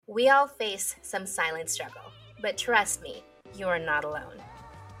We all face some silent struggle, but trust me, you are not alone.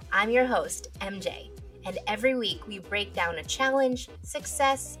 I'm your host, MJ, and every week we break down a challenge,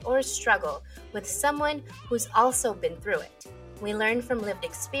 success, or struggle with someone who's also been through it. We learn from lived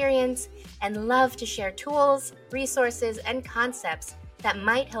experience and love to share tools, resources, and concepts that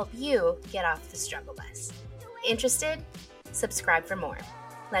might help you get off the struggle bus. Interested? Subscribe for more.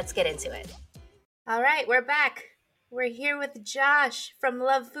 Let's get into it. All right, we're back. We're here with Josh from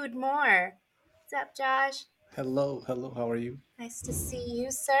Love Food More. What's up, Josh? Hello, how are you? Nice to see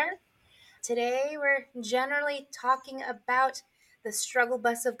you, sir. Today, we're generally talking about the struggle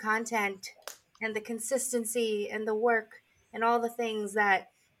bus of content and the consistency and the work and all the things that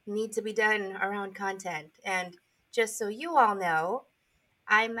need to be done around content. And just so you all know,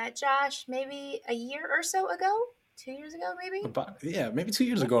 I met Josh maybe a year or so ago, 2 years ago, maybe. Maybe 2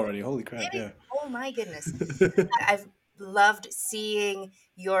 years ago already. Holy crap, Maybe. yeah. Oh my goodness. I've loved seeing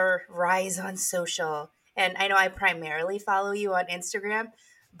your rise on social. And I know I primarily follow you on Instagram,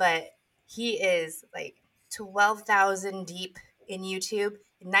 but he is like 12,000 deep in YouTube,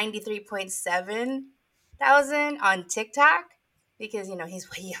 93.7 thousand on TikTok because, he's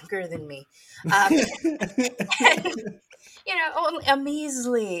way younger than me. Um, and, a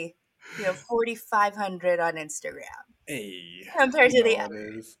measly, 4,500 on Instagram Hey, compared you to know the how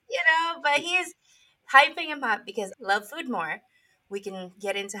it is. but he's hyping him up because Love Food More. We can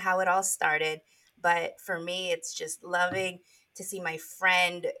get into how it all started, but for me, it's just loving to see my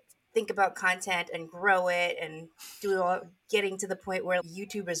friend think about content and grow it and getting to the point where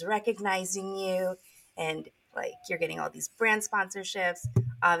YouTube is recognizing you and like you're getting all these brand sponsorships.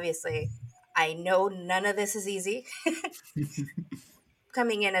 Obviously, I know none of this is easy.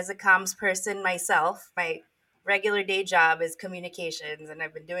 Coming in as a comms person myself, my regular day job is communications and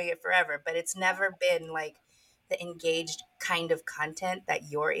I've been doing it forever, but it's never been like the engaged kind of content that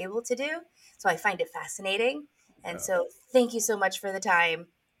you're able to do. So I find it fascinating. And so thank you so much for the time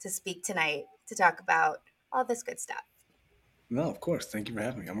to speak tonight to talk about all this good stuff. No, of course. Thank you for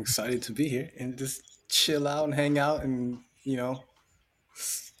having me. I'm excited to be here and just chill out and hang out and,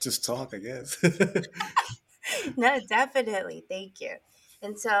 just talk, I guess. No, definitely. Thank you.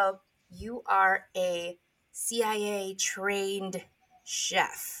 And so you are a CIA trained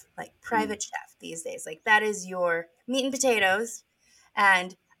chef, like Mm. private chef these days. Like that is your meat and potatoes.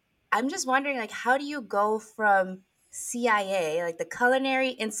 And I'm just wondering, like, how do you go from CIA, like the Culinary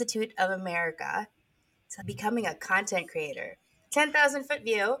Institute of America, to becoming a content creator? 10,000 foot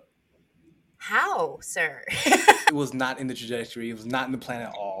view. How, sir? It was not in the trajectory. It was not in the plan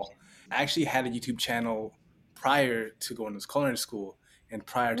at all. I actually had a YouTube channel prior to going to culinary school and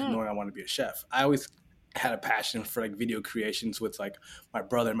prior to Mm. knowing I wanted to be a chef. I always had a passion for like video creations with like my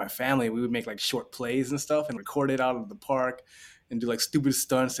brother and my family. We would make like short plays and stuff and record it out of the park and do like stupid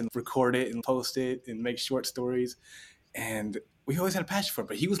stunts and record it and post it and make short stories. And we always had a passion for it.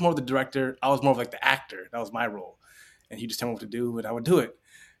 But he was more of the director. I was more of like the actor. That was my role. And he just told me what to do and I would do it.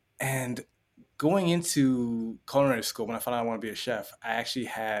 And going into culinary school, when I found out I wanted to be a chef, I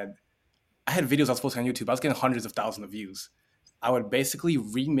had videos I was posting on YouTube. I was getting hundreds of thousands of views. I would basically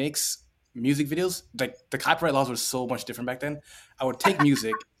remix music videos. Like the copyright laws were so much different back then. I would take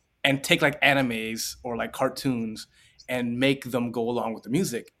music and take like animes or like cartoons and make them go along with the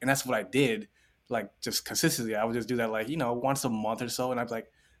music. And that's what I did, like just consistently. I would just do that like, once a month or so. And I'd be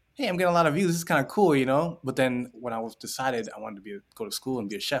like, hey, I'm getting a lot of views. This is kind of cool. But then when I was decided I wanted to go to school and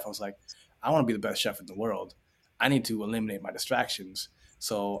be a chef, I was like, I want to be the best chef in the world. I need to eliminate my distractions.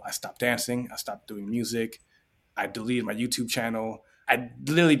 So I stopped dancing. I stopped doing music. I deleted my YouTube channel. I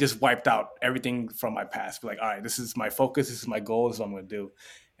literally just wiped out everything from my past. Be like, all right, this is my focus. This is my goal. This is what I'm going to do.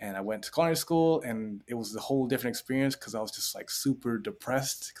 And I went to culinary school, and it was a whole different experience because I was just like super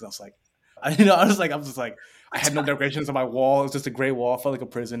depressed. Because I was like, I had no decorations on my wall. It was just a gray wall. I felt like a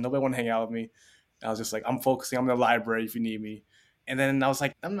prison. Nobody wanted to hang out with me. And I was just like, I'm focusing. I'm in the library if you need me. And then I was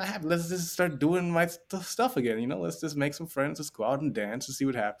like, I'm not happy. Let's just start doing my stuff again. Let's just make some friends. Let's go out and dance and see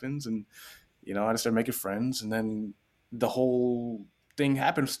what happens. And I just started making friends, and then the whole thing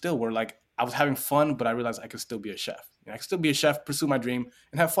happened still where like I was having fun, but I realized I could still be a chef. I could still be a chef, pursue my dream,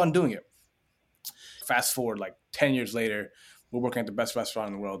 and have fun doing it. Fast forward like 10 years later, we're working at the best restaurant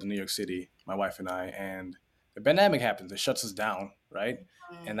in the world in New York City, my wife and I, and the pandemic happens. It shuts us down, right?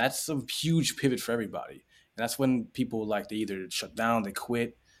 And that's a huge pivot for everybody. And that's when people like they either shut down, they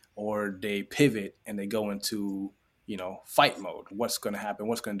quit, or they pivot and they go into fight mode. What's going to happen?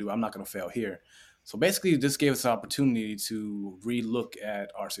 What's going to do? I'm not going to fail here. So basically, this gave us an opportunity to relook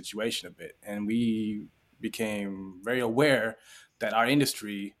at our situation a bit, and we became very aware that our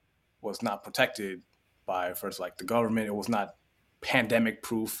industry was not protected by first like the government. It was not pandemic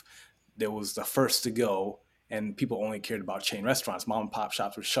proof. There was the first to go, and people only cared about chain restaurants. Mom and pop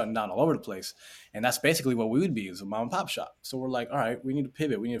shops were shutting down all over the place. And that's basically what we would be, is a mom and pop shop. So we're like, all right, we need to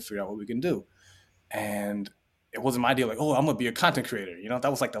pivot. We need to figure out what we can do. And it wasn't my deal, like, oh, I'm gonna be a content creator. That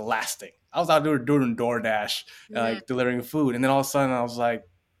was like the last thing. I was out there doing DoorDash, like delivering food. And then all of a sudden I was like,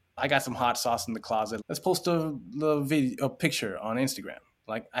 I got some hot sauce in the closet. Let's post a picture on Instagram.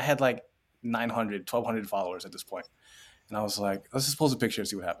 Like I had like 900, 1,200 followers at this point. And I was like, let's just post a picture and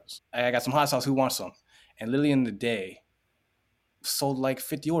see what happens. I got some hot sauce. Who wants some? And literally in the day, sold like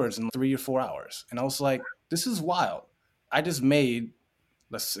 50 orders in 3 or 4 hours. And I was like, this is wild. I just made,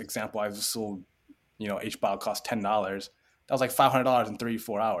 let's example, I just sold, H-Bottle cost $10. That was like $500 in 3 or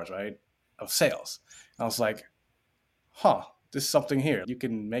 4 hours, right? Of sales. And I was like, there's something here. You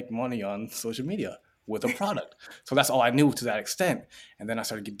can make money on social media with a product. So that's all I knew to that extent. And then I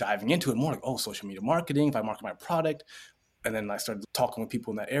started diving into it more, like, social media marketing, if I market my product. And then I started talking with people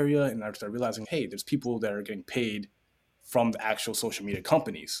in that area, and I started realizing, hey, there's people that are getting paid from the actual social media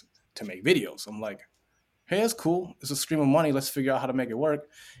companies to make videos. I'm like, hey, that's cool. It's a stream of money. Let's figure out how to make it work.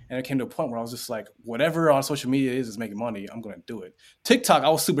 And it came to a point where I was just like, whatever on social media is making money, I'm going to do it. TikTok, I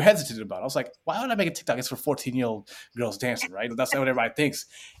was super hesitant about. I was like, why would I make a TikTok? It's for 14-year-old girls dancing, right? That's what everybody thinks.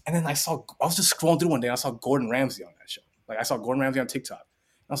 And then I was just scrolling through one day, and I saw Gordon Ramsay on that show. Like, I saw Gordon Ramsay on TikTok.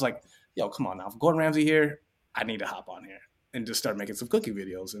 I was like, yo, come on now. If Gordon Ramsay here, I need to hop on here and just start making some cooking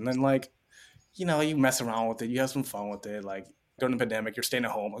videos. And then, like, you mess around with it. You have some fun with it. Like, during the pandemic, you're staying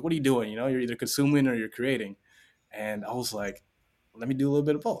at home. Like, what are you doing? You're either consuming or you're creating. And I was like, let me do a little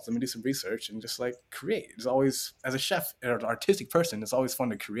bit of both. Let me do some research and just like create. It's always, as a chef or an artistic person, it's always fun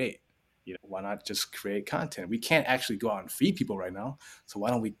to create. Why not just create content? We can't actually go out and feed people right now. So why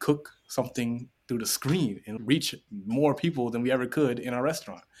don't we cook something through the screen and reach more people than we ever could in our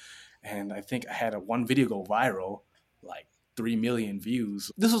restaurant? And I think I had one video go viral, like 3 million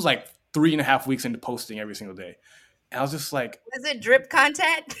views. This was like 3.5 weeks into posting every single day. And I was just like... Was it drip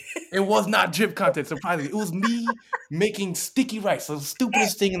content? It was not drip content, surprisingly. It was me making sticky rice, the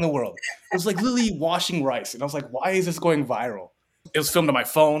stupidest thing in the world. It was like literally washing rice. And I was like, why is this going viral? It was filmed on my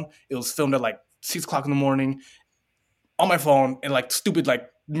phone. It was filmed at like 6 o'clock in the morning on my phone, and like stupid, like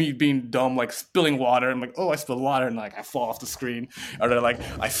me being dumb, like spilling water. I'm like, I spilled water, and like I fall off the screen. Or then like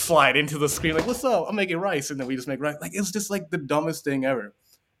I slide into the screen, like, what's up? I'm making rice. And then we just make rice. Like, it was just like the dumbest thing ever.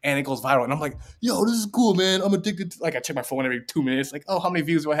 And it goes viral. And I'm like, yo, this is cool, man. I'm addicted. Like, I check my phone every 2 minutes. Like, how many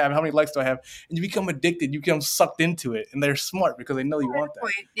views do I have? How many likes do I have? And you become addicted. You become sucked into it. And they're smart because they know you want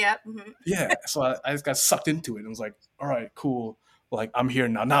that. Yeah. Mm-hmm. Yeah. So I just got sucked into it. And was like, all right, cool. Like, I'm here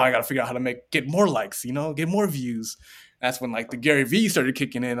now. Now I got to figure out how to get more likes, get more views. That's when like the Gary Vee started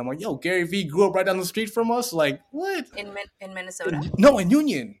kicking in. I'm like, yo, Gary Vee grew up right down the street from us. Like, what? In Minnesota? No, in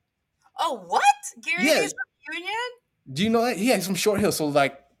Union. Oh, what? Gary Vee is from Union? Do you know that? Yeah, he's from Short Hill. So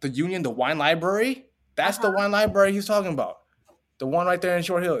like, the Union, the wine library, that's the wine library he's talking about. The one right there in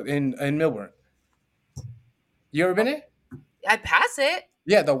Short Hill in Millburn. You ever been there? I pass it.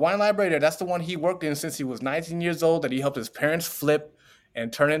 Yeah, the wine library there, that's the one he worked in since he was 19 years old, that he helped his parents flip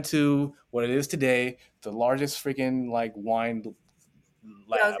and turn into what it is today, the largest freaking like wine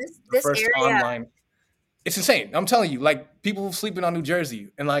lab. This first area. Online. It's insane. I'm telling you, like, people sleeping on New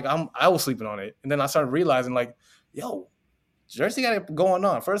Jersey, and like I was sleeping on it. And then I started realizing, like, yo, Jersey got it going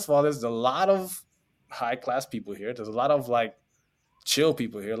on. First of all, there's a lot of high-class people here. There's a lot of, like, chill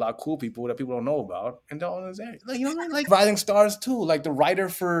people here, a lot of cool people that people don't know about. And they're all in this area. Like, you know what I mean? Like, rising stars, too. Like, the writer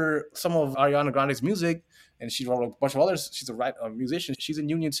for some of Ariana Grande's music, and she wrote a bunch of others. She's a musician. She's in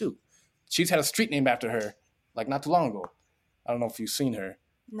Union, too. She's had a street named after her, like, not too long ago. I don't know if you've seen her.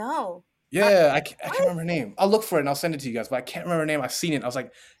 No. Yeah, I can't remember her name. I'll look for it, and I'll send it to you guys, but I can't remember her name. I've seen it. I was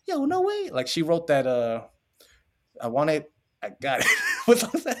like, yo, no way. Like, she wrote that, I want it. I got it. What's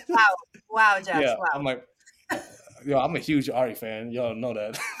that? Wow, Josh. Yeah, wow. I'm like, I'm a huge Ari fan. Y'all know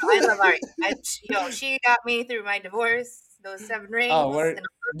that. I love Ari. She got me through my divorce. Those 7 rings. Oh,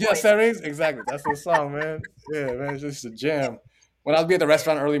 yeah, 7 rings. Exactly. That's the song, man. Yeah, man, it's just a jam. When I'd be at the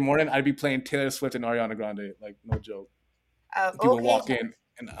restaurant early morning, I'd be playing Taylor Swift and Ariana Grande. Like, no joke. People walk in,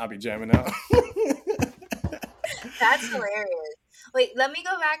 and I'll be jamming out. That's hilarious. Wait, let me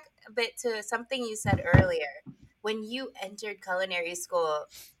go back a bit to something you said earlier. When you entered culinary school,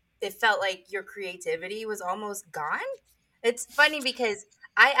 it felt like your creativity was almost gone. It's funny because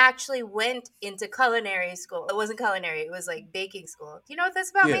I actually went into culinary school. It wasn't culinary. It was like baking school. Do you know what that's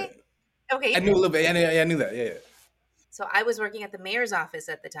about me? Okay. I knew a little bit. I knew that. Yeah. So I was working at the mayor's office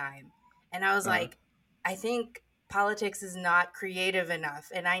at the time. And I was like, I think politics is not creative enough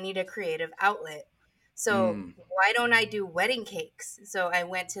and I need a creative outlet. So why don't I do wedding cakes? So I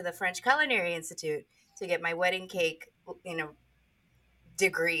went to the French Culinary Institute to get my wedding cake,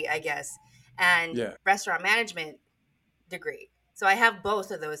 degree, I guess, and Yeah, restaurant management degree. So I have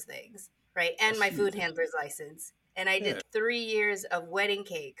both of those things, right? And that's my food huge. handler's license. And I Yeah, did 3 years of wedding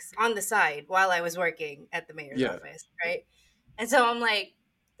cakes on the side while I was working at the mayor's yeah. office, right? And so I'm like,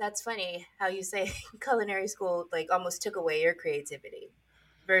 that's funny how you say culinary school like almost took away your creativity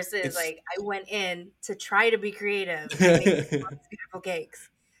versus It's. like I went in to try to be creative and make these beautiful cakes.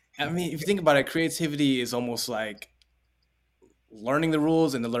 I mean, if you think about it, creativity is almost like learning the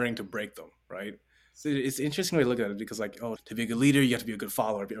rules and then learning to break them, right? So it's an interesting way to look at it because, like, oh, to be a good leader, you have to be a good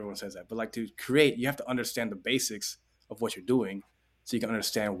follower. Everyone says that, but like to create, you have to understand the basics of what you're doing, so you can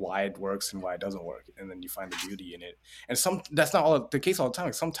understand why it works and why it doesn't work, and then you find the beauty in it. And that's not all the case all the time.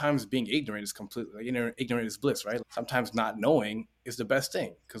 Like sometimes being ignorant is completely like, ignorant is bliss, right? Sometimes not knowing is the best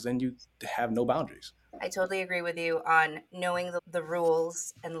thing because then you have no boundaries. I totally agree with you on knowing the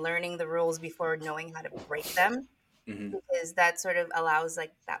rules and learning the rules before knowing how to break them, Hmm. because that sort of allows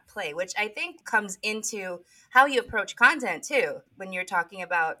like that play, which I think comes into how you approach content too when you're talking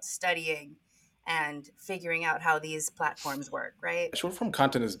about studying and figuring out how these platforms work, right? Short form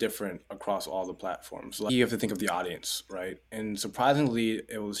content is different across all the platforms. Like, you have to think of the audience, right? And surprisingly,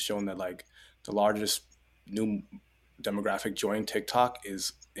 it was shown that like the largest new demographic joining TikTok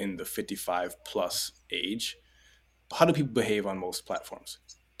is in the 55 plus age. How do people behave on most platforms?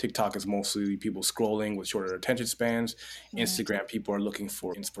 TikTok is mostly people scrolling with shorter attention spans. Mhm. Instagram, people are looking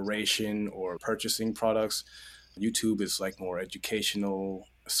for inspiration or purchasing products. YouTube is like more educational,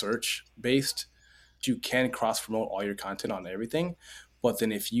 search based. You can cross promote all your content on everything. But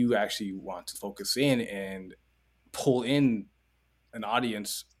then if you actually want to focus in and pull in an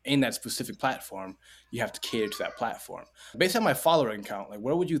audience in that specific platform, you have to cater to that platform. Based on my follower count, like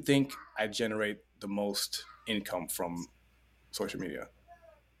where would you think I generate the most income from social media?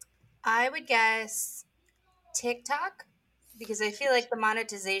 I would guess TikTok, because I feel like the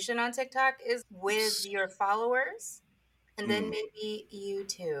monetization on TikTok is with your followers, and then Mm, maybe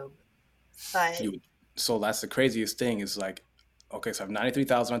YouTube. But you so that's the craziest thing is like, okay, so I have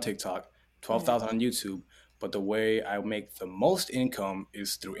 93,000 on TikTok, mhm. 12,000 on YouTube, but the way I make the most income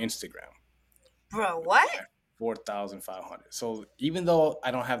is through Instagram. Bro, what? 4,500. So even though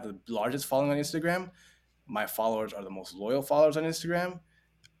I don't have the largest following on Instagram, my followers are the most loyal followers on Instagram.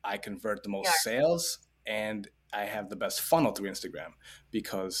 I convert the Yeah. most sales, and I have the best funnel through Instagram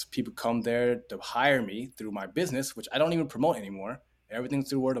because people come there to hire me through my business, which I don't even promote anymore. Everything's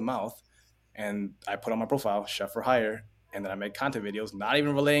through word of mouth. And I put on my profile, chef for hire, and then I make content videos, not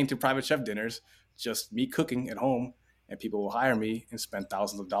even relating to private chef dinners, just me cooking at home, and people will hire me and spend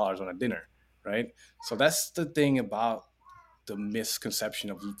thousands of dollars on a dinner, right? So that's the thing about the misconception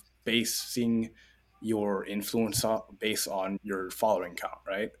of basing your influence based on your following count,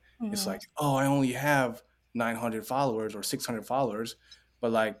 right? It's Mhm. like, oh, I only have 900 followers or 600 followers,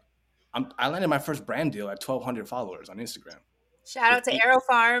 but like I landed my first brand deal at 1,200 followers on Instagram Shout with out to Arrow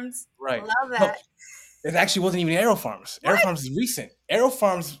Farms. right. Love No, that. it actually wasn't even Aero Farms. Aero What? Farms is recent. Aero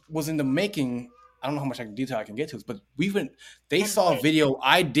Farms was in the making. I don't know how much detail I can get to this, but they And saw a wait. video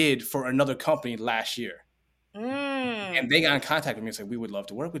I did for another company last year. And Mm. they got in contact with me and said, we would love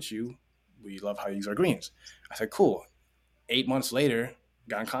to work with you. We love how you use our greens. I said, cool. 8 months later,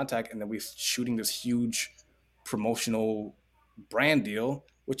 got in contact, and then we shooting this huge promotional brand deal,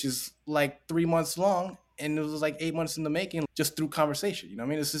 which is like 3 months long. And it was like 8 months in the making just through conversation. You know what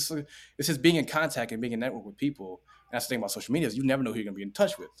I mean? It's just being in contact and being in network with people. And that's the thing about social media is you never know who you're gonna be in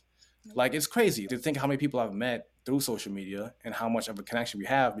touch with. Like it's crazy to think how many people I've met through social media and how much of a connection we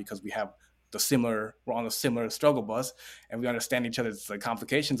have because we're on a similar struggle bus and we understand each other's like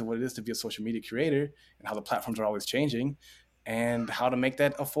complications of what it is to be a social media creator and how the platforms are always changing and how to make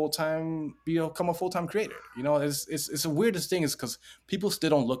that a full-time become a full-time creator. It's the weirdest thing is because people still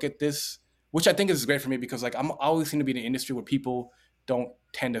don't look at this, which I think is great for me because like I always seem to be in an industry where people don't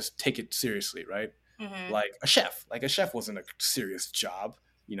tend to take it seriously, right? Hmm. Like a chef wasn't a serious job,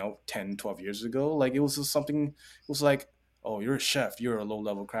 10, 12 years ago. Like it was just something, it was like, oh, you're a chef, you're a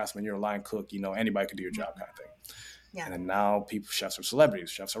low-level craftsman, you're a line cook, anybody could do your job kind of thing. Yeah. And then now chefs are celebrities,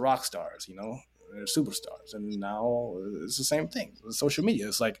 chefs are rock stars, they're superstars. And now it's the same thing. Social media,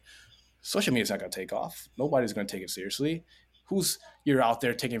 it's like social media is not going to take off. Nobody's going to take it seriously. You're out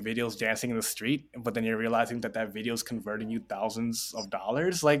there taking videos dancing in the street, but then you're realizing that video is converting you thousands of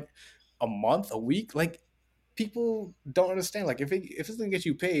dollars, like a month, a week. Like people don't understand. Like if it's going to get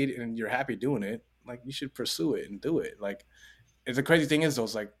you paid and you're happy doing it, like you should pursue it and do it. Like the crazy thing is though,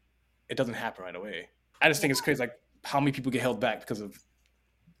 it's like it doesn't happen right away. I just Yeah. think it's crazy, like how many people get held back because of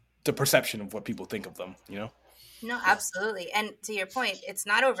the perception of what people think of them. No, absolutely. And to your point, it's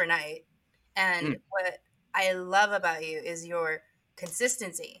not overnight. And Mm, what I love about you is your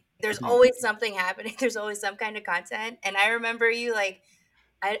consistency. There's Mhm. always something happening. There's always some kind of content. And I remember you like,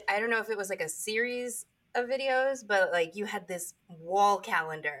 I don't know if it was like a series of videos, but like you had this wall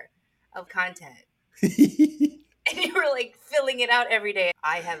calendar of content. And you were like filling it out every day.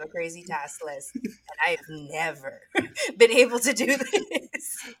 I have a crazy task list and I have never been able to do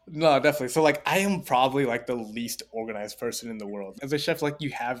this. No, definitely. So like I am probably like the least organized person in the world. As a chef, like you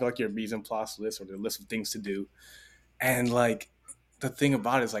have like your mise en place list or the list of things to do. And like the thing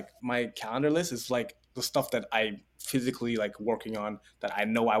about it is like my calendar list is like the stuff that I physically like working on that I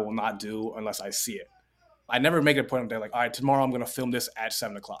know I will not do unless I see it. I never make it a point of day like, all right, tomorrow I'm gonna film this at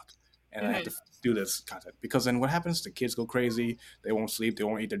 7 o'clock, and I have to Mhm. do this content because then what happens? The kids go crazy. They won't sleep. They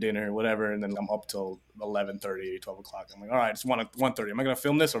won't eat their dinner, whatever, and then I'm up till 11:30, 12 o'clock. I'm like, all right, it's 1:30. Am I gonna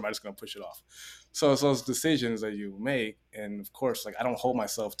film this or am I just gonna push it off? So those decisions that you make, and of course, like I don't hold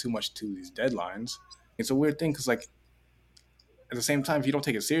myself too much to these deadlines. It's a weird thing because like at the same time, if you don't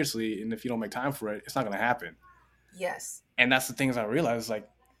take it seriously and if you don't make time for it, it's not gonna happen. Yes. And that's the things I realized like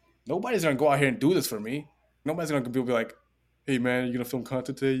nobody's gonna go out here and do this for me. Nobody's gonna be like, "Hey man, you're gonna film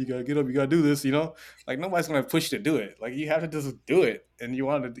content today. You gotta get up. You gotta do this." You know, like nobody's gonna push you to do it. Like you have to just do it, and you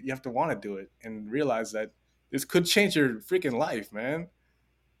have to want to do it, and realize that this could change your freaking life, man.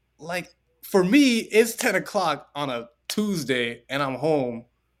 Like for me, it's 10 o'clock on a Tuesday, and I'm home.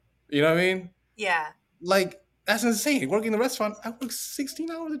 You know what I mean? Yeah. Like that's insane. Working in the restaurant, I work 16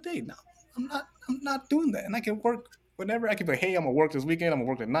 hours a day. No, I'm not doing that, and I can work whenever. I can be like, hey, I'm gonna work this weekend. I'm gonna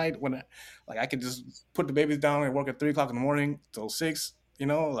work at night. Like I can just put the babies down and work at 3 o'clock in the morning till 6. You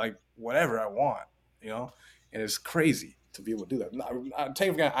know, like whatever I want. You know, and it's crazy to be able to do that. I'm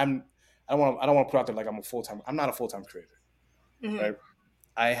telling you, I don't want to put out there like I'm a full time. I'm not a full time creator, Hmm. right?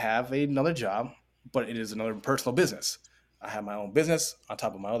 I have another job, but it is another personal business. I have my own business on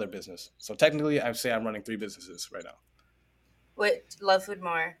top of my other business. So technically, I say I'm running 3 businesses right now. What Love Food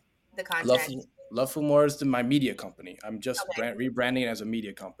More, the Love content. Food, Love Food More is my media company. I'm just Okay. rebranding it as a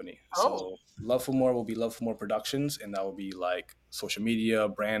media company. Oh, So Love Food More will be Love Food More Productions, and that will be like social media,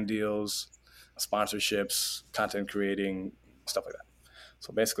 brand deals, sponsorships, content creating, stuff like that.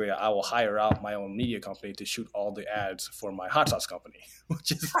 So basically, I will hire out my own media company to shoot all the ads for my hot sauce company,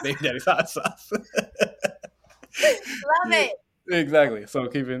 which is Baby Daddy's Hot Sauce. love Yeah, it. exactly. So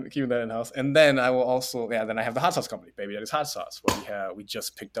keeping that in house, and then I will also then I have the hot sauce company, Baby Daddy's Hot Sauce, where we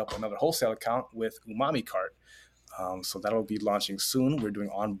just picked up another wholesale account with Umami Cart. So that'll be launching soon. We're doing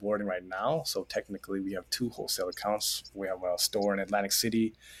onboarding right now. So technically, we have 2 wholesale accounts. We have a store in Atlantic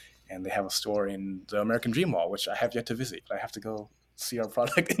City, and they have a store in the American Dream Mall, which I have yet to visit. I have to go see our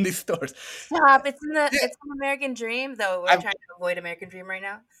product in these stores. Stop. It's in the Yeah, it's an American Dream, though we're I trying to avoid American Dream right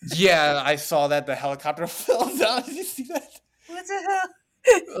now. yeah, I saw that the helicopter fell down. Did you see that? What the hell?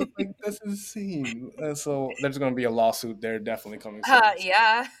 I was like, that's insane. So there's going to be a lawsuit there definitely coming soon. So,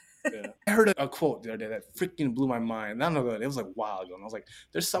 Yeah. yeah. I heard a quote the other day that freaking blew my mind. I don't know, it was like wow. And I was like,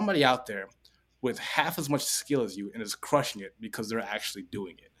 there's somebody out there with half as much skill as you and is crushing it because they're actually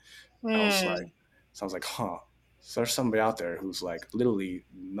doing it. Hmm. I was like, huh. So there's somebody out there who's like literally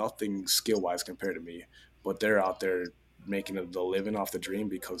nothing skill wise compared to me, but they're out there making the living off the dream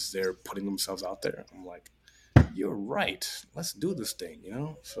because they're putting themselves out there. I'm like, you're right. Let's do this thing, you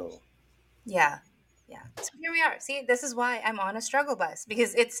know? So Yeah. Yeah. So here we are. See, this is why I'm on a struggle bus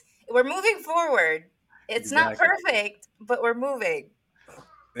because we're moving forward. It's not exactly. perfect, but we're moving.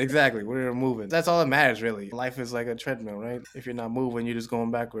 Exactly. We're moving. That's all that matters, really. Life is like a treadmill, right? If you're not moving, you're just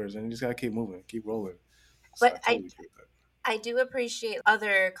going backwards, and you just gotta keep moving, keep rolling. So I But I totally agree with that. I do appreciate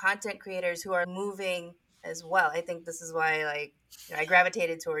other content creators who are moving as well. I think this is why like I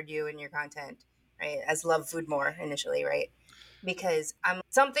gravitated toward you and your content, right? As Love Food More initially, right? Because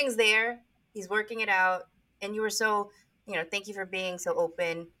something's there, he's working it out, and you were so, thank you for being so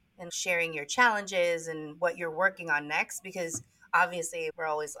open and sharing your challenges and what you're working on next because obviously we're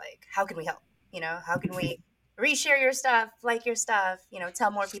always like, how can we help? How can we reshare your stuff, like your stuff,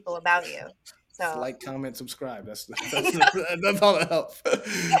 tell more people about you. So, Like, comment, subscribe. That's all that helps.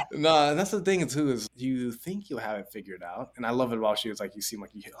 No, that's the thing too is you think you have it figured out, and I love it about you. It's like you seem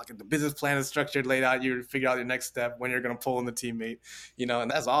like you like the business plan is structured, laid out. You figure out your next step when you're gonna pull in the teammate,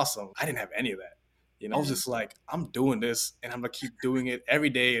 and that's awesome. I didn't have any of that. I was just like, I'm doing this, and I'm gonna keep doing it every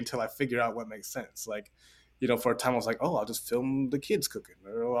day until I figure out what makes sense. Like, for a time I was like, oh, I'll just film the kids cooking,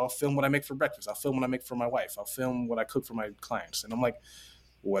 or I'll film what I make for breakfast. I'll film what I make for my wife. I'll film what I cook for my clients, and I'm like,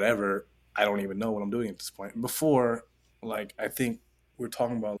 whatever. I don't even know what I'm doing at this point. Before, like, I think we're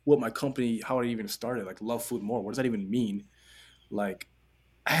talking about what my company, how it even started, like Love Food More. What does that even mean? Like,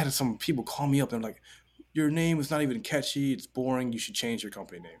 I had some people call me up and they're like, your name is not even catchy. It's boring. You should change your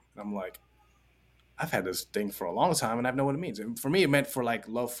company name. And I'm like, I've had this thing for a long time and I know what it means. And for me, it meant for like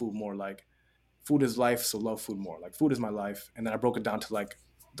love food more, like food is life, so love food more. Like food is my life. And then I broke it down to like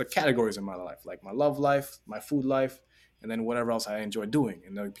the categories in my life, like my love life, my food life, and then whatever else I enjoy doing.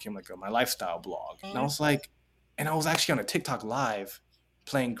 And then it became like my lifestyle blog. And I was like, and I was actually on a TikTok live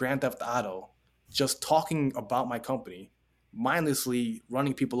playing Grand Theft Auto, just talking about my company, mindlessly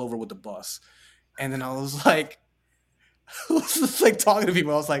running people over with the bus. And then I was like, I was just like talking to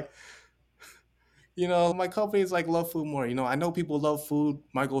people. I was like, my company is like love food more. I know people love food.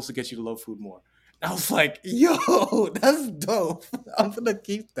 My goal is to get you to love food more. I was like, yo, that's dope. I'm gonna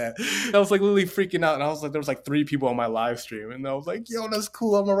keep that. I was like literally freaking out. And I was like, there was like 3 people on my live stream. And I was like, yo, that's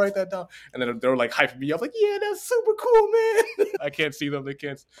cool. I'm gonna write that down. And then they were like hyping me up, like, yeah, that's super cool, man. I can't see them. They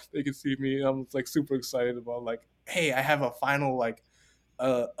can see me. And I'm like super excited about like, hey, I have a final like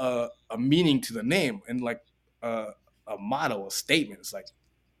a meaning to the name and like a motto, a statement. It's like,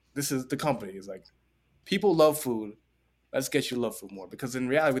 this is the company. It's like, people love food. Let's get you to love food more. Because in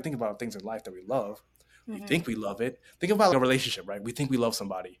reality, we think about things in life that we love. We think we love it. Think about a relationship, right? We think we love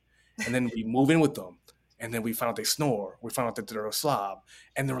somebody. And then we move in with them. And then we find out they snore. We find out that they're a slob.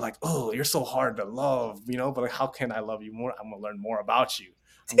 And they're like, oh, you're so hard to love, But like, how can I love you more? I'm going to learn more about you.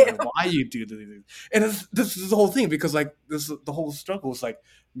 I'm going to learn why you do this. And this is the whole thing. Because like, the whole struggle is like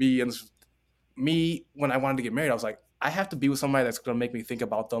me, when I wanted to get married, I was like, I have to be with somebody that's going to make me think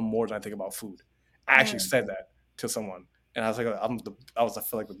about them more than I think about food. I actually said that to someone, and I was like, I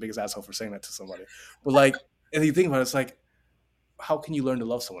feel like the biggest asshole for saying that to somebody. But like, if you think about it, it's like, how can you learn to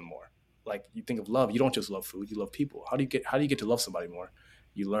love someone more? Like, you think of love, you don't just love food, you love people. How do you get to love somebody more?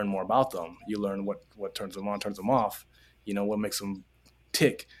 You learn more about them. You learn what turns them on, turns them off. What makes them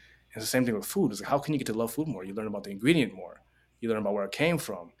tick. And it's the same thing with food. It's like, how can you get to love food more? You learn about the ingredient more. You learn about where it came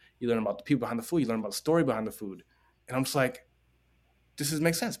from. You learn about the people behind the food. You learn about the story behind the food. And I'm just like,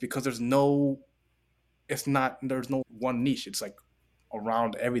 makes sense because there's no one niche. It's like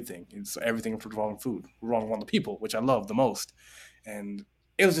around everything. It's everything revolving food, revolving around the people, which I love the most. And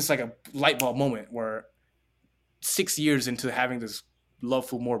it was just like a light bulb moment where 6 years into having this Love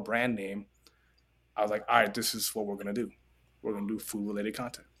Food More brand name, I was like, all right, this is what we're gonna do. We're gonna do food related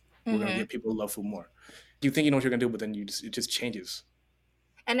content. We're gonna get people to love food more. You think you know what you're gonna do, but then it just changes.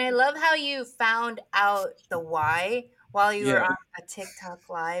 And I love how you found out the why while you were on a TikTok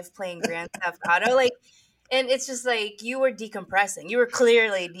live playing Grand Theft Auto. Like, and it's just like you were decompressing. You were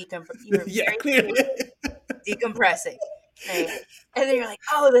clearly clearly decompressing. Right. And then you're like,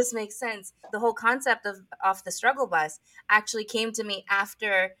 oh, this makes sense. The whole concept of Off the Struggle Bus actually came to me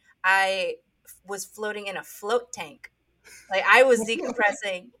after I was floating in a float tank. Like, I was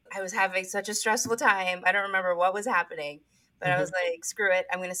decompressing. I was having such a stressful time. I don't remember what was happening, but I was like, screw it.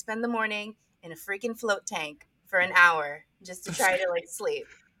 I'm going to spend the morning in a freaking float tank for an hour just to try to like sleep.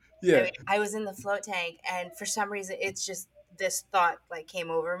 Yeah. I mean, I was in the float tank, and for some reason, it's just this thought like came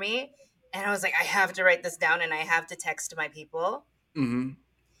over me, and I was like, I have to write this down, and I have to text my people. Mm-hmm.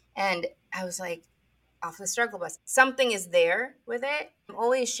 And I was like, Off the Struggle Bus. Something is there with it. I'm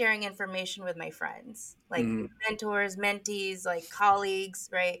always sharing information with my friends, like mentors, mentees, like colleagues,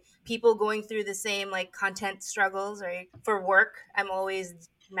 right? People going through the same like content struggles, right? For work, I'm always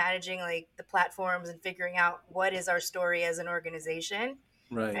managing like the platforms and figuring out what is our story as an organization.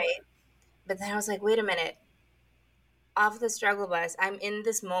 Right. But then I was like, wait a minute. Off the Struggle Bus, I'm in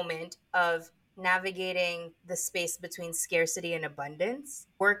this moment of navigating the space between scarcity and abundance.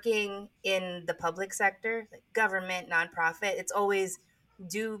 Working in the public sector, like government, nonprofit, it's always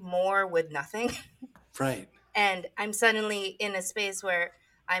do more with nothing. Right. And I'm suddenly in a space where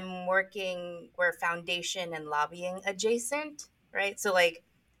I'm working where foundation and lobbying adjacent, right? So like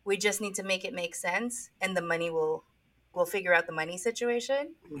we just need to make it make sense, and the money we'll figure out the money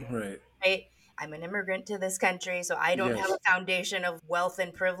situation. Right. Right? I'm an immigrant to this country, so I don't have Yes. a foundation of wealth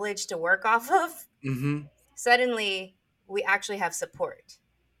and privilege to work off of. Mm-hmm. Suddenly, we actually have support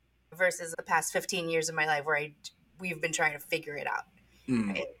versus the past 15 years of my life where we've been trying to figure it out.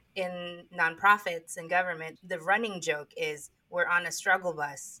 Right? In nonprofits and government, the running joke is we're on a struggle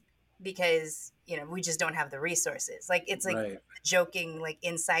bus because we just don't have the resources. Like it's like Right. a joking, like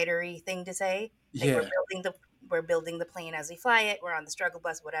insidery thing to say. Like Yeah. we're building the plane as we fly it. We're on the struggle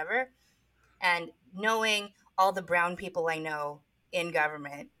bus, whatever. And knowing all the brown people I know in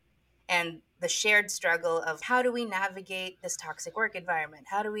government and the shared struggle of how do we navigate this toxic work environment?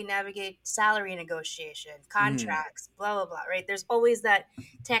 How do we navigate salary negotiation, contracts, blah, blah, blah, right? There's always that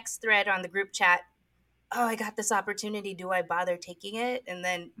text thread on the group chat. Oh, I got this opportunity. Do I bother taking it? And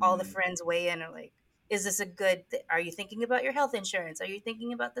then all the friends weigh in and like, is this a good are you thinking about your health insurance? Are you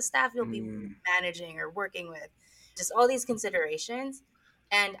thinking about the staff you'll be managing or working with? Just all these considerations.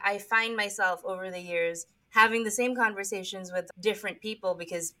 And I find myself over the years having the same conversations with different people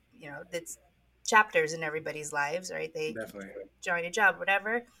because, it's chapters in everybody's lives, right? They Definitely. join a job,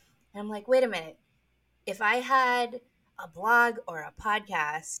 whatever. And I'm like, wait a minute. If I had a blog or a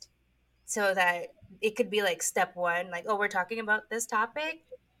podcast so that it could be like step one, like, oh, we're talking about this topic,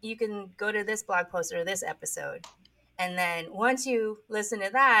 you can go to this blog post or this episode. And then once you listen to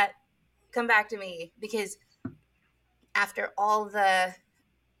that, come back to me because after all the,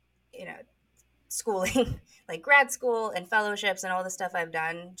 you know, schooling, like grad school and fellowships and all the stuff I've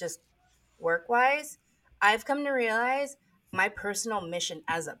done, just work wise, I've come to realize my personal mission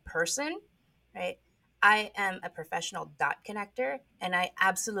as a person, right? I am a professional dot connector and I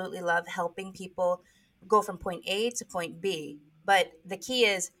absolutely love helping people go from point A to point B. But the key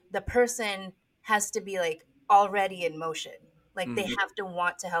is the person has to be like already in motion. Like they Mm. have to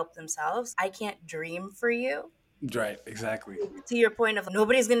want to help themselves. I can't dream for you. Right, exactly. To your point of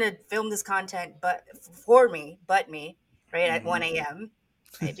nobody's gonna film this content but for me, but me, right, at 1 Mhm. a.m.,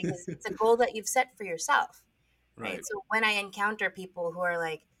 right? Because it's a goal that you've set for yourself, right? Right. So when I encounter people who are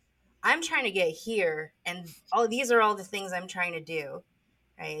like, I'm trying to get here and all these are all the things I'm trying to do,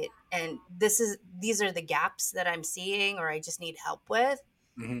 right? And these are the gaps that I'm seeing or I just need help with.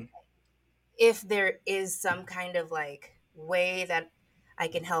 Hmm. If there is some kind of like way that I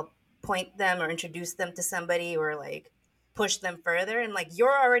can help point them or introduce them to somebody or like push them further and like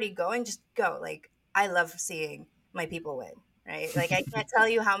you're already going, just go. Like I love seeing my people win, right? Like I can't tell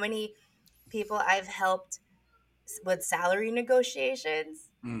you how many people I've helped with salary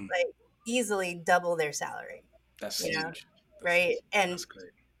negotiations, Mm, like easily double their salary, that's you know, huge. right? And That's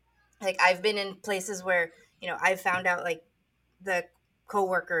great. like I've been in places where, I've found out like the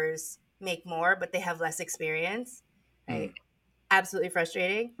coworkers make more, but they have less experience, Mm, right? Absolutely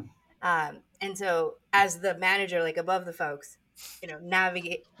frustrating. And so, as the manager, like above the folks,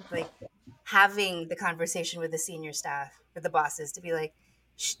 navigate like having the conversation with the senior staff, with the bosses, to be like,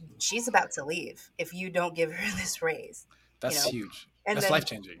 she's about to leave if you don't give her this raise, you that's know, huge. and That's then life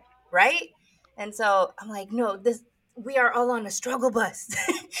changing. right? And so I'm like, no, this we are all on a struggle bus.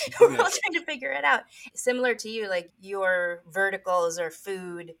 We're all Yes. trying to figure it out. Similar to you, like your verticals are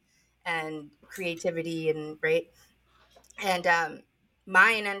food and creativity and right. And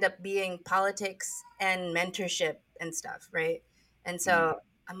mine end up being politics and mentorship and stuff, right? And Mm, so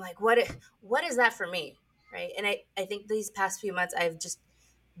I'm like, what is that for me? Right. And I think these past few months I've just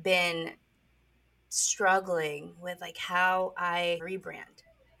been struggling with like how I rebrand,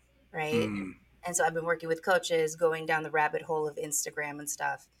 right? mm, And so I've been working with coaches, going down the rabbit hole of Instagram and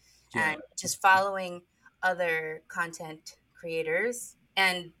stuff, yeah. and just following other content creators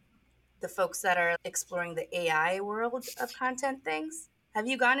and the folks that are exploring the AI world of content things. Have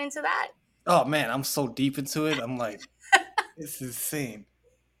you gone into that? Oh man, I'm so deep into it. I'm like, it's insane.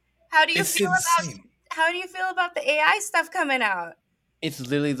 How do you It's feel about insane. the AI stuff coming out? It's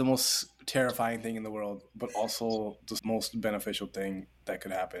literally the most terrifying thing in the world, but also the most beneficial thing that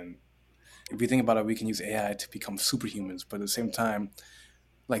could happen. If we think about it, we can use AI to become superhumans, but at the same time,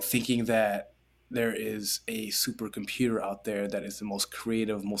 like thinking that there is a supercomputer out there that is the most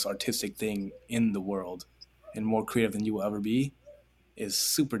creative, most artistic thing in the world and more creative than you will ever be is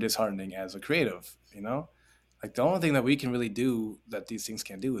super disheartening as a creative, you know? Like the only thing that we can really do that these things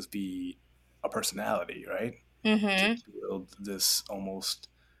can do is be a personality, right? To Mm-hmm. build this almost,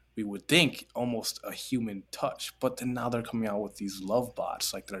 we would think almost a human touch, but then now they're coming out with these love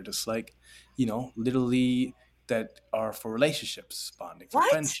bots like they're just like, literally that are for relationships bonding, for What?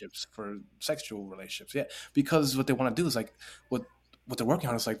 friendships, for sexual relationships. Yeah, because what they want to do is like what they're working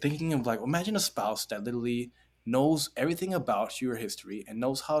on is like thinking of like imagine a spouse that literally knows everything about your history and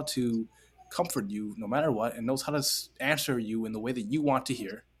knows how to comfort you no matter what and knows how to answer you in the way that you want to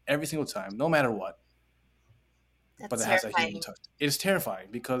hear every single time no matter what, but That's that has a human terrifying. touch. It is terrifying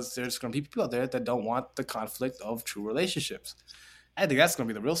because there's going to be people out there that don't want the conflict of true relationships. I think that's going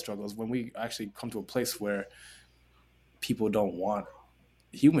to be the real struggle is when we actually come to a place where people don't want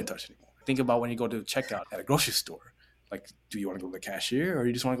human touch anymore. Think about when you go to checkout at a grocery store. Like, do you want to go to the cashier or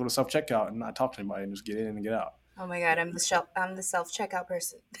you just want to go to self checkout and not talk to anybody and just get in and get out? Oh my god, I'm the self checkout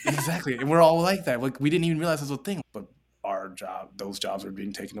person. Exactly. And we're all like that. Like, we didn't even realize this was a thing, but those jobs are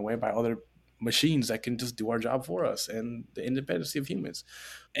being taken away by other machines that can just do our job for us and the independence of humans.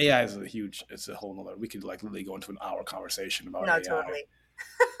 AI is it's a whole nother, we could like literally go into an hour conversation about No, AI. totally.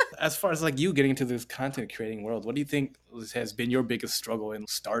 As far as like you getting into this content creating world, what do you think has been your biggest struggle in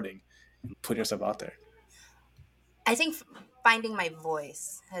starting and putting yourself out there? I think finding my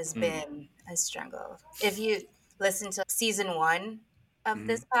voice has Mm, been a struggle. If you listen to season one of mm,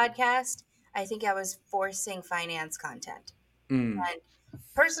 this podcast, I think I was forcing finance content. mm,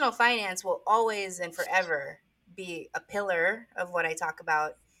 personal finance will always and forever be a pillar of what I talk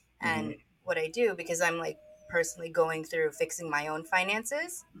about Hmm. and what I do, because I'm like personally going through fixing my own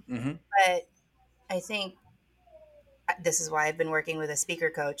finances. Hmm. But I think this is why I've been working with a speaker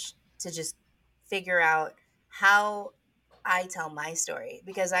coach to just figure out how I tell my story,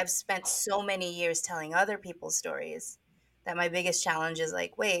 because I've spent so many years telling other people's stories that my biggest challenge is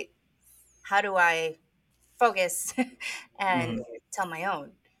like, wait, how do I focus and Hmm. tell my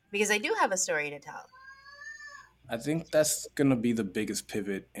own? Because I do have a story to tell. I think that's gonna be the biggest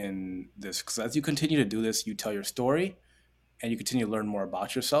pivot in this because as you continue to do this, you tell your story and you continue to learn more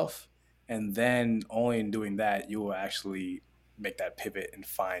about yourself, and then only in doing that you will actually make that pivot and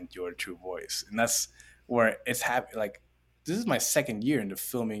find your true voice. And that's where it's happening. Like this is my second year into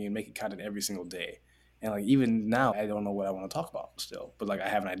filming and making content every single day, and like even now I don't know what I want to talk about still, but like I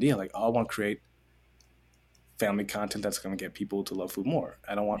have an idea. Like I want to create family content that's going to get people to love food more.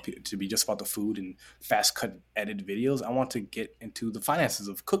 I don't want it to be just about the food and fast cut edited videos. I want to get into the finances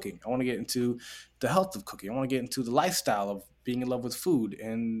of cooking. I want to get into the health of cooking. I want to get into the lifestyle of being in love with food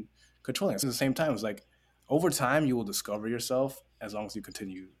and controlling it. At the same time, it's like over time you will discover yourself as long as you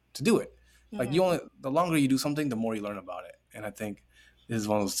continue to do it. Like Mhm. you only the longer you do something, the more you learn about it. And I think this is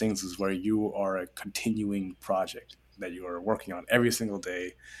one of those things is where you are a continuing project that you are working on every single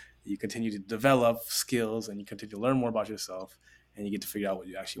day. You continue to develop skills and you continue to learn more about yourself, and you get to figure out what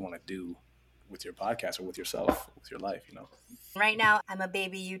you actually want to do with your podcast or with yourself, with your life, you know. Right now, I'm a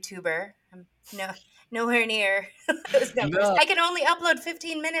baby YouTuber. I'm nowhere near those numbers. No, I can only upload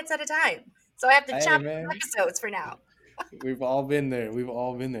 15 minutes at a time. So I have to hey chop man, episodes for now. we've all been there. We've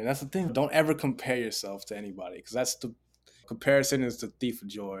all been there. That's the thing. Don't ever compare yourself to anybody because that's the comparison is the thief of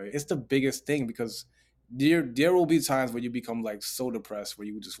joy. It's the biggest thing because there will be times where you become like so depressed where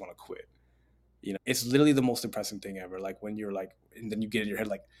you just want to quit. You know, it's literally the most depressing thing ever. Like when you're like, and then you get in your head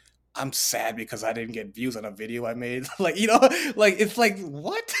like, I'm sad because I didn't get views on a video I made. Like, you know, like it's like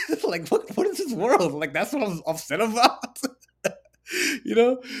what? Like what is this world? Like that's what I'm upset about. You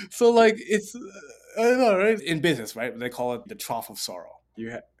know? So like it's I don't know, right? In business, right? They call it the trough of sorrow.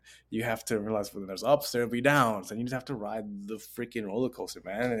 You have to realize when there's ups, there'll be downs, and you just have to ride the freaking roller coaster,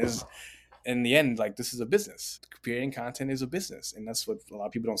 man. It is in the end, like this is a business. Creating content is a business, and that's what a lot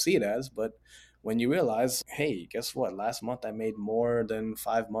of people don't see it as. But when you realize, hey, guess what? Last month I made more than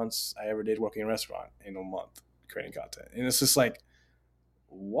 5 months I ever did working in a restaurant in a month creating content, and it's just like,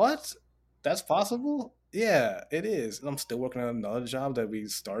 what? That's possible? Yeah, it is. And I'm still working on another job that we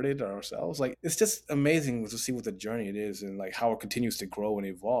started ourselves. Like it's just amazing to see what the journey it is and like how it continues to grow and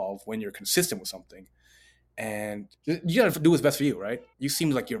evolve when you're consistent with something and you gotta do what's best for you, right? You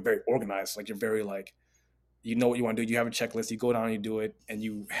seem like you're very organized, like you're very like you know what you want to do. You have a checklist. You go down and you do it, and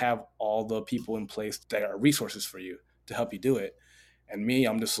you have all the people in place that are resources for you to help you do it. And me,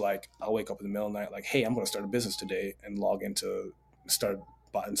 I'm just like I'll wake up in the middle of the night, like, hey, I'm going to start a business today, and log into start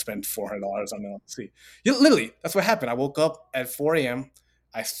and spend $400 on LLC. Literally, that's what happened. I woke up at 4 a.m.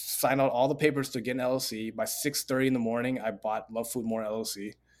 I signed out all the papers to get an LLC. By 6:30 in the morning, I bought Love Food More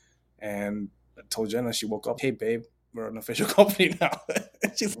LLC and I told Jenna, she woke up, hey, babe, we're an official company now.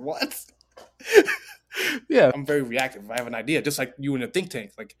 She's, what? Yeah, I'm very reactive. If I have an idea, just like you in a think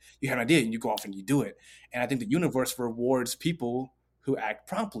tank, like you have an idea and you go off and you do it. And I think the universe rewards people who act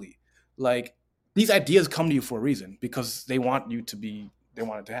promptly. Like these ideas come to you for a reason because they want you to be, they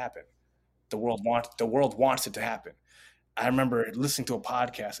want it to happen. The world wants it to happen. I remember listening to a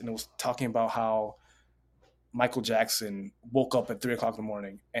podcast and it was talking about how Michael Jackson woke up at 3 o'clock in the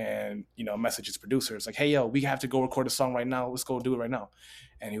morning and, you know, messaged his producers like, hey, yo, we have to go record a song right now. Let's go do it right now.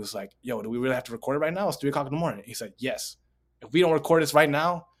 And he was like, yo, do we really have to record it right now? It's 3 o'clock in the morning. He said, yes. If we don't record this right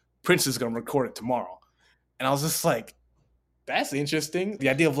now, Prince is going to record it tomorrow. And I was just like, that's interesting. The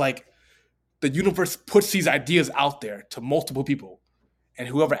idea of like the universe puts these ideas out there to multiple people. And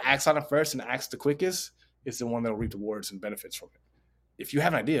whoever acts on it first and acts the quickest is the one that will reap the rewards and benefits from it. If you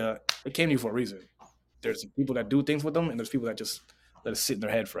have an idea, it came to you for a reason. There's people that do things with them, and there's people that just let it sit in their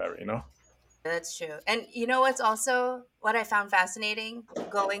head forever. You know. That's true. And you know what's also what I found fascinating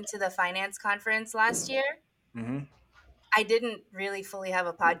going to the finance conference last year? Mm-hmm. I didn't really fully have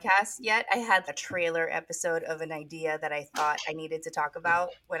a podcast yet. I had a trailer episode of an idea that I thought I needed to talk about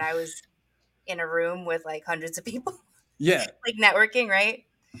when I was in a room with like hundreds of people, Yeah. like networking, right?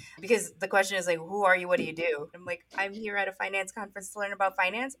 Because the question is like, who are you? What do you do? I'm like, I'm here at a finance conference to learn about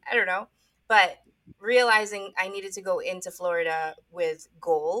finance. I don't know. But realizing I needed to go into Florida with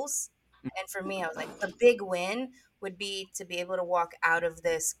goals. And for me, I was like, the big win would be to be able to walk out of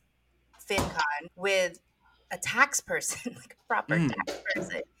this FinCon with a tax person, like a proper Mm. tax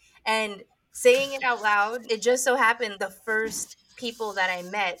person. And saying it out loud, it just so happened the first people that I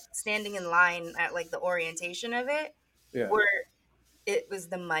met standing in line at like the orientation of it Yeah. were it was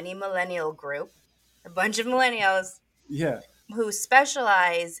the Money Millennial group, a bunch of millennials Yeah. who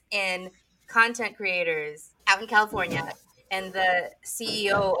specialize in content creators out in California, and the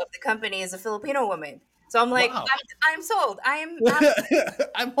CEO of the company is a Filipino woman. So I'm like, Wow. I'm sold. I'm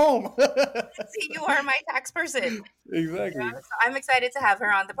home. See, you are my tax person. Exactly. So I'm excited to have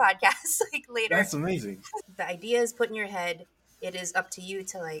her on the podcast like later. That's amazing. The idea is put in your head. It is up to you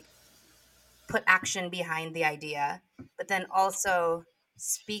to like put action behind the idea, but then also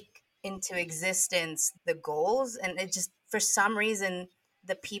speak into existence the goals. And it just, for some reason,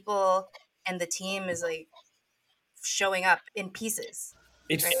 the people and the team is like showing up in pieces.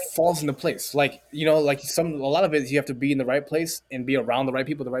 It Right? falls into place. Like, like a lot of it is you have to be in the right place and be around the right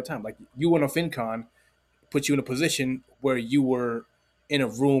people at the right time. Like you in a FinCon put you in a position where you were in a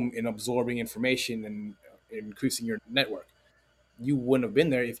room and absorbing information and increasing your network. You wouldn't have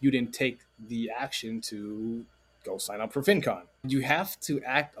been there if you didn't take the action to go sign up for FinCon. You have to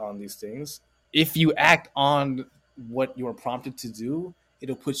act on these things. If you act on what you're prompted to do,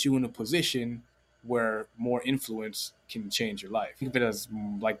 it'll put you in a position where more influence can change your life. Think of it as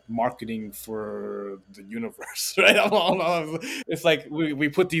like marketing for the universe, right? It's like we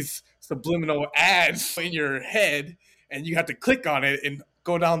put these subliminal ads in your head and you have to click on it and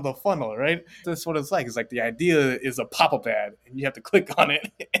go down the funnel, right? That's what it's like. It's like the idea is a pop-up ad and you have to click on it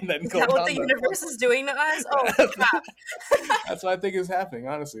and then Is go that down what the universe funnel. is doing to us? Oh, crap. That's what I think is happening,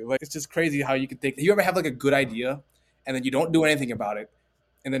 honestly. Like, it's just crazy how you could think. You ever have like a good idea and then you don't do anything about it,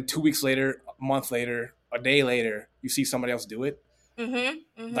 and then 2 weeks later, a month later, a day later, you see somebody else do it? Like,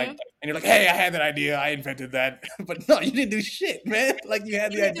 and you're like, hey, I had that idea, I invented that. But no, you didn't do shit, man. Like, you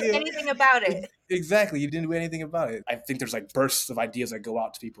had You the didn't do idea. anything about it. Exactly, you didn't do anything about it. I think there's like bursts of ideas that go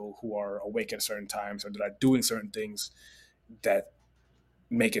out to people who are awake at certain times or that are doing certain things that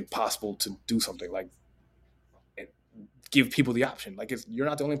make it possible to do something. Like, give people the option. Like, you're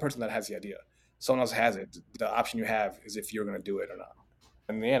not the only person that has the idea. Someone else has it. The option you have is if you're going to do it or not.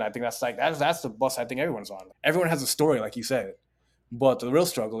 In the end, I think that's the bus I think everyone's on. Everyone has a story, like you said, but the real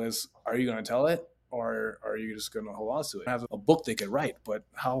struggle is: are you going to tell it, or are you just going to hold on to it? I have a book they could write, but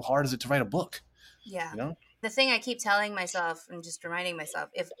how hard is it to write a book? Yeah. You know, The thing I keep telling myself and just reminding myself,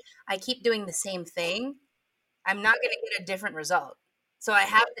 if I keep doing the same thing, I'm not going to get a different result. So I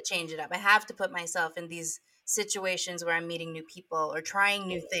have to change it up. I have to put myself in these situations where I'm meeting new people or trying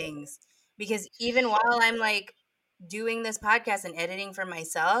new things. Because even while I'm like doing this podcast and editing for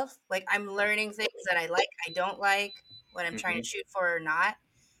myself, like I'm learning things that I like, I don't like, what I'm trying to shoot for or not.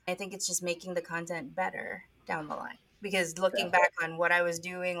 I think it's just making the content better down the line. Because looking back on what I was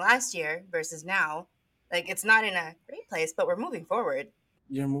doing last year versus now, like it's not in a great place, but we're moving forward.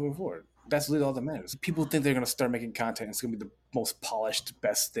 you're moving forward. That's literally all that matters. People think they're going to start making content. It's going to be the most polished,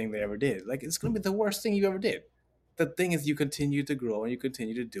 best thing they ever did. Like, it's going to be the worst thing you ever did. The thing is, you continue to grow and you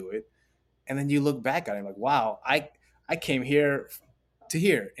continue to do it, and then you look back at it like, wow, I came here to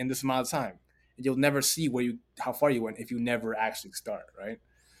here in this amount of time. And you'll never see how far you went if you never actually start, right?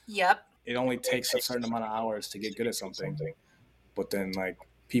 Yep. It only takes a certain amount of hours to get good at something, but then like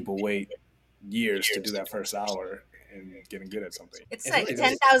people wait years to do that first hour and getting good at something. It's like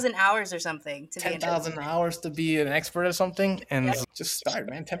 10,000 hours or something to be 10,000 hours to be an expert at something, and just start,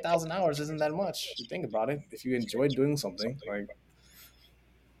 man. 10,000 hours isn't that much. You think about it. If you enjoy doing something, like,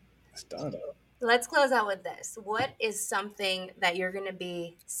 it's done. Let's close out with this. What is something that you're going to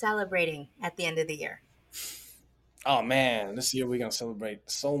be celebrating at the end of the year? Oh man, this year we're gonna celebrate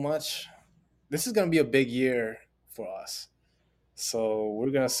so much. This is gonna be a big year for us. So we're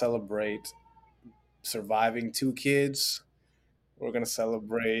gonna celebrate surviving 2 kids. We're gonna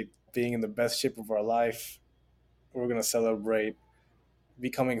celebrate being in the best shape of our life. We're gonna celebrate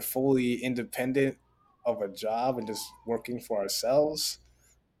becoming fully independent of a job and just working for ourselves.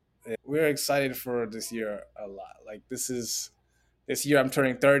 We're excited for this year a lot. Like, this year I'm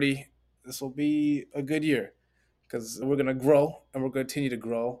turning 30. This will be a good year because we're gonna grow and we're gonna continue to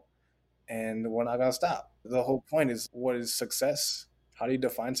grow, and we're not gonna stop. The whole point is, what is success? How do you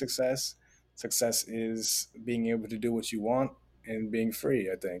define success? Success is being able to do what you want and being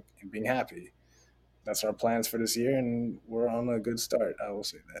free, I think, and being happy. That's our plans for this year, and we're on a good start. I will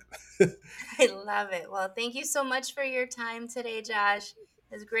say that. I love it. Well, thank you so much for your time today, Josh.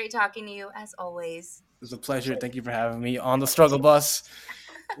 It was great talking to you, as always. It was a pleasure. Thank you for having me on the struggle bus.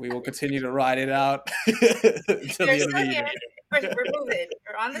 We will continue to ride it out until the end of the year. We're moving.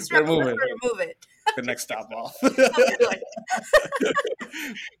 We're on the struggle. We're moving. The next stop off. Well,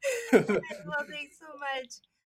 thanks so much.